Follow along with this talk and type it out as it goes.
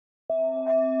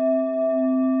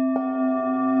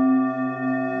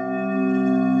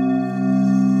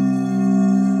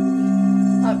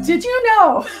Did you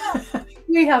know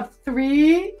we have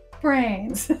three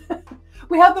brains?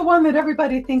 We have the one that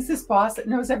everybody thinks is boss, that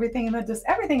knows everything and that does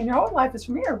everything in your whole life is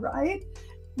from here, right?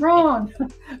 Wrong.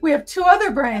 We have two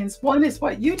other brains. One is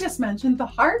what you just mentioned, the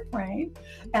heart brain.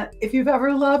 And if you've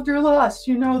ever loved or lost,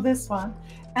 you know this one.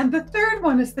 And the third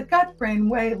one is the gut brain,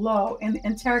 way low in the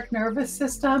enteric nervous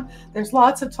system. There's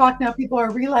lots of talk now. People are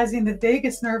realizing the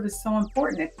vagus nerve is so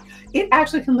important. It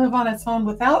actually can live on its own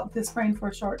without this brain for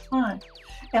a short time.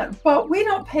 But we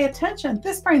don't pay attention.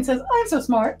 This brain says, I'm so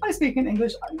smart. I speak in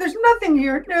English. There's nothing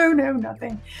here. No,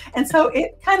 nothing. And so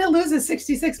it kind of loses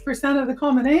 66% of the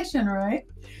culmination, right?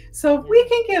 So if we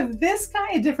can give this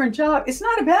guy a different job, it's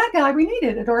not a bad guy. We need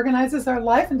it. It organizes our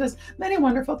life and does many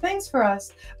wonderful things for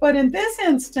us. But in this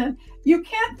instant, you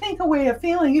can't think away a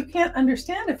feeling. You can't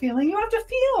understand a feeling. You have to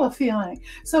feel a feeling.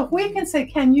 So if we can say,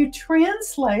 can you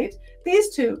translate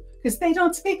these two? Because they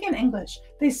don't speak in English.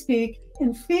 They speak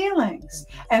in feelings.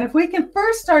 And if we can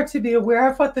first start to be aware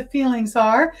of what the feelings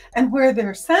are and where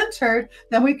they're centered,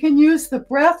 then we can use the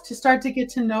breath to start to get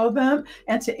to know them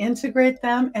and to integrate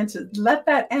them and to let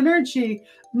that energy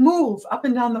move up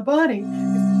and down the body.